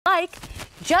like,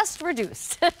 just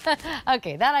reduced.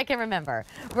 Okay, that I can remember.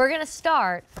 We're gonna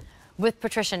start with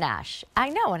Patricia Nash. I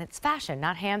know, and it's fashion,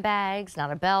 not handbags,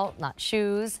 not a belt, not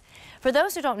shoes. For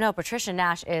those who don't know, Patricia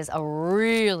Nash is a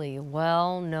really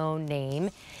well-known name.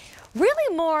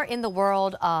 Really more in the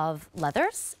world of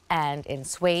leathers and in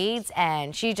suedes,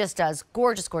 and she just does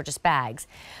gorgeous, gorgeous bags.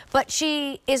 But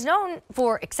she is known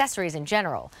for accessories in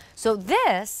general. So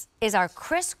this is our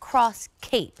crisscross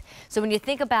cape. So when you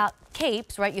think about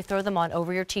capes, right, you throw them on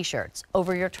over your t-shirts,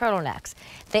 over your turtlenecks.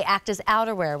 They act as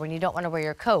outerwear when you don't want to wear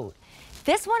your coat.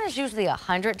 This one is usually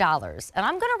 $100, and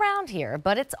I'm going to round here,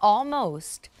 but it's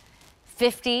almost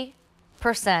 50%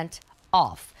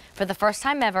 off. For the first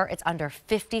time ever, it's under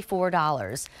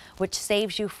 $54, which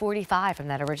saves you $45 from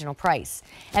that original price.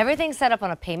 Everything's set up on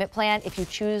a payment plan if you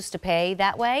choose to pay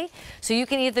that way. So you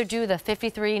can either do the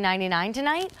 $53.99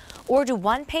 tonight or do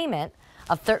one payment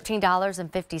of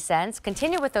 $13.50.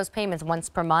 Continue with those payments once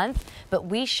per month, but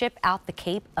we ship out the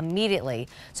cape immediately.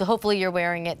 So hopefully you're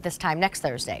wearing it this time next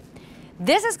Thursday.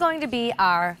 This is going to be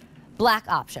our black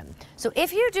option. So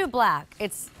if you do black,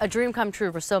 it's a dream come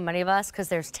true for so many of us because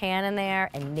there's tan in there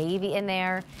and navy in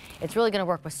there. It's really going to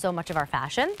work with so much of our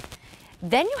fashion.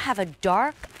 Then you have a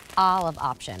dark olive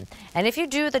option. And if you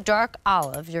do the dark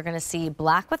olive, you're going to see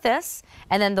black with this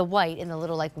and then the white in the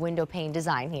little like window pane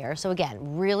design here. So again,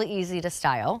 really easy to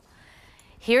style.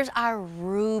 Here's our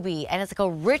ruby, and it's like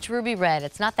a rich ruby red.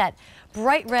 It's not that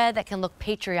bright red that can look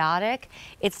patriotic.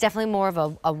 It's definitely more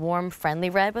of a warm,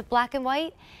 friendly red with black and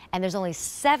white, and there's only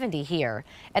 70 here.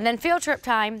 And then field trip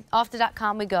time, off to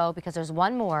 .com we go, because there's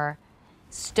one more,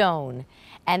 stone,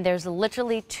 and there's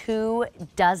literally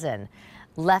 24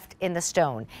 left in the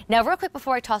stone. Now, real quick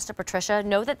before I toss to Patricia,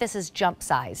 know that this is jump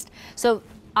sized. So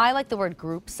I like the word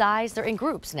group size. They're in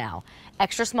groups now.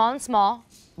 Extra small and small,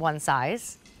 one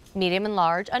size. Medium and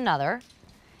large, another.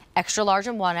 Extra large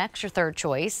and 1X, your third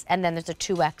choice. And then there's a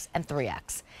 2X and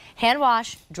 3X. Hand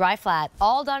wash, dry flat,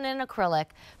 all done in acrylic.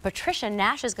 Patricia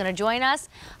Nash is going to join us.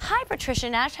 Hi, Patricia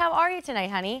Nash. How are you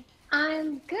tonight, honey?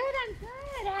 I'm good. I'm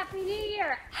good. Happy New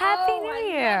Year. Happy New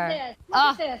Year.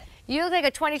 Love this. Look at this. You look like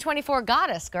a 2024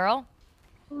 goddess, girl.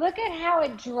 Look at how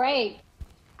it drapes.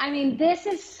 I mean, this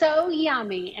is so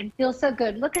yummy and feels so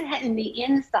good. Look at it in the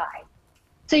inside.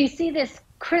 So you see this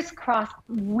crisscross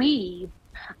weave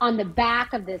on the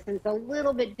back of this, and it's a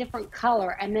little bit different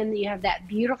color, and then you have that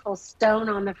beautiful stone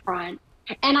on the front.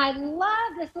 And I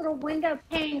love this little window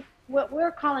pane, what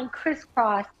we're calling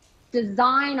crisscross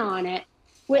design on it.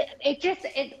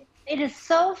 It is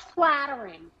so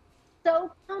flattering,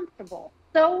 so comfortable,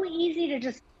 so easy to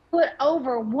just put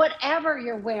over whatever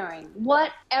you're wearing,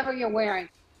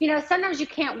 You know, sometimes you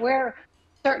can't wear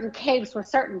certain capes with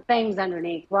certain things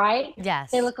underneath, right? Yes.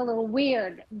 They look a little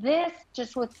weird. This,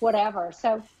 just with whatever.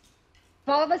 So if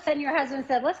all of a sudden your husband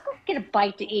said, let's go get a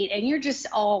bite to eat, and you're just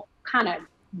all kind of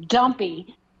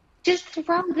dumpy, just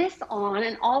throw this on,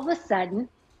 and all of a sudden,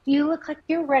 you look like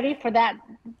you're ready for that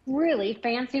really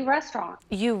fancy restaurant.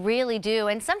 You really do.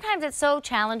 And sometimes it's so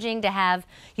challenging to have,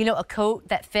 you know, a coat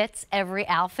that fits every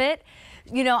outfit.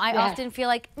 You know, I often feel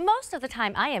like most of the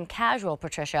time I am casual,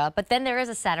 Patricia, but then there is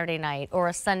a Saturday night or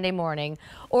a Sunday morning,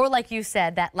 or like you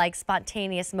said, that like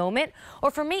spontaneous moment.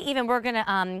 Or for me, even we're going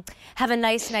to have a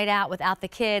nice night out without the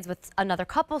kids with another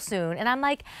couple soon. And I'm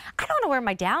like, I don't want to wear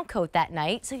my down coat that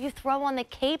night. So you throw on the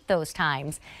cape those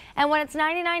times. And when it's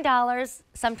 $99,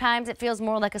 sometimes it feels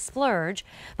more like a splurge.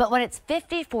 But when it's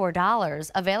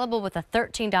 $54, available with a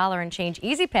 $13 and change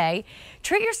easy pay,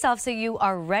 treat yourself so you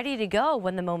are ready to go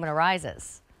when the moment arises.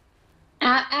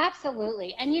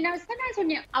 Absolutely. And you know, sometimes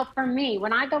when for me,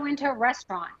 when I go into a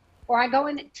restaurant or I go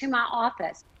into my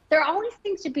office, there always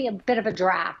seems to be a bit of a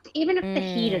draft, even if the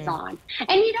heat is on.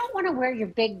 And you don't want to wear your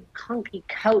big clunky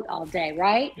coat all day,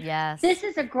 right? Yes. This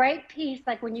is a great piece.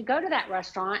 Like when you go to that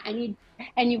restaurant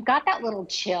and you've got that little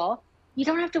chill, you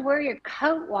don't have to wear your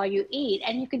coat while you eat,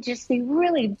 and you can just be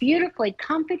really beautifully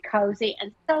comfy, cozy,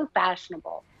 and so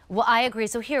fashionable. Well, I agree.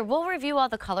 So here, we'll review all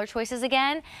the color choices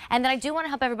again. And then I do want to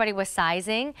help everybody with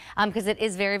sizing because it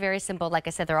is very, very simple. Like I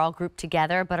said, they're all grouped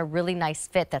together, but a really nice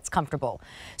fit that's comfortable.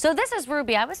 So this is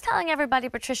Ruby. I was telling everybody,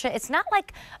 Patricia, it's not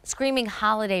like screaming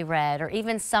holiday red or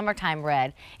even summertime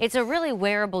red. It's a really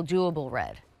wearable, doable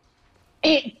red.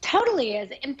 It totally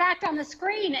is. In fact, on the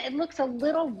screen, it looks a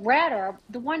little redder.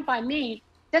 The one by me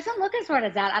doesn't look as red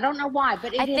as that. I don't know why,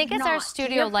 but I think it's our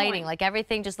studio lighting. Like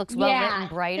everything just looks well lit and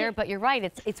brighter. But you're right,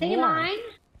 it's see warm. Mine?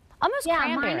 Almost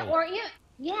cranberry. Mine, or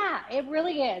yeah, it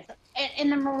really is. In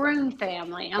the maroon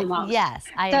family, almost. Yes,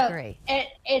 I agree.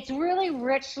 It's really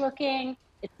rich looking.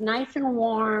 It's nice and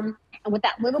warm, and with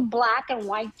that little black and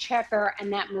white checker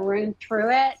and that maroon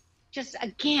through it, just,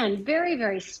 again, very,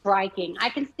 very striking. I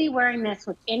can see wearing this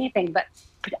with anything, but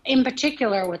in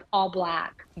particular with all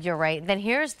black. You're right. Then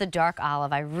here's the dark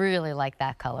olive. I really like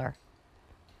that color.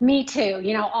 Me too.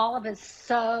 You know, olive is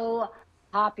so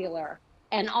popular,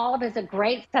 and olive is a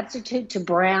great substitute to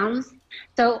browns.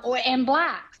 And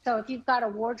black. So if you've got a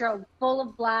wardrobe full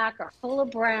of black or full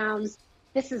of browns,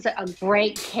 this is a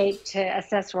great cape to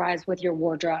accessorize with your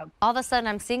wardrobe. All of a sudden,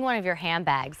 I'm seeing one of your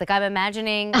handbags. Like, I'm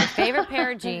imagining your favorite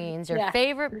pair of jeans, your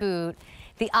favorite boot,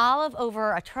 the olive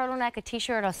over a turtleneck, a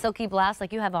t-shirt, a silky blouse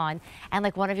like you have on, and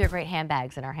like one of your great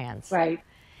handbags in our hands. Right.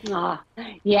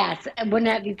 Yes. Wouldn't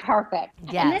that be perfect?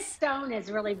 Yes. And this stone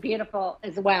is really beautiful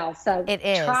as well. So it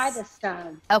is. Try the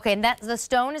stone. Okay, and the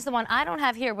stone is the one I don't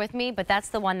have here with me, but that's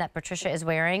the one that Patricia is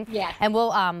wearing. Yes. And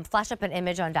we'll flash up an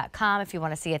image on .com if you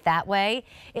want to see it that way.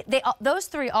 Those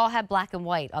three all have black and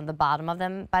white on the bottom of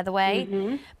them, by the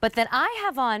way. But then I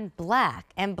have on black,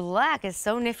 and black is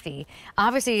so nifty.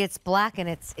 Obviously, it's black and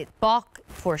it's bulk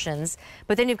portions,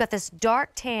 but then you've got this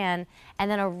dark tan and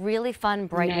then a really fun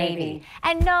bright navy.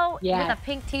 And no, with a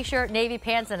pink t-shirt, navy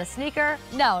pants, and a sneaker,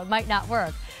 no, it might not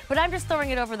work. But I'm just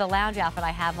throwing it over the lounge outfit I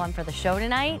have on for the show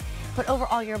tonight. But over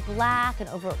all your black and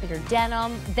over your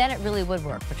denim, then it really would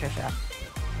work, Patricia.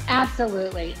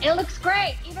 Absolutely. It looks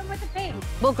great, even with the pink.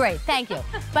 Well, great. Thank you.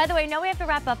 By the way, no, we have to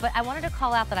wrap up, but I wanted to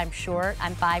call out that I'm short.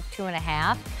 I'm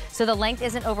 5'2½", so the length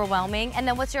isn't overwhelming. And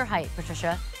then what's your height,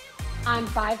 Patricia? I'm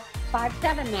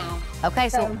 5'7" now. Okay,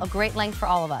 so a great length for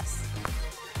all of us.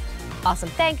 Awesome.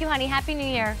 Thank you, honey. Happy New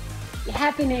Year.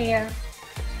 Happy New Year.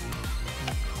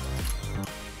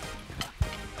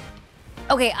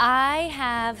 Okay, I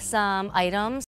have some items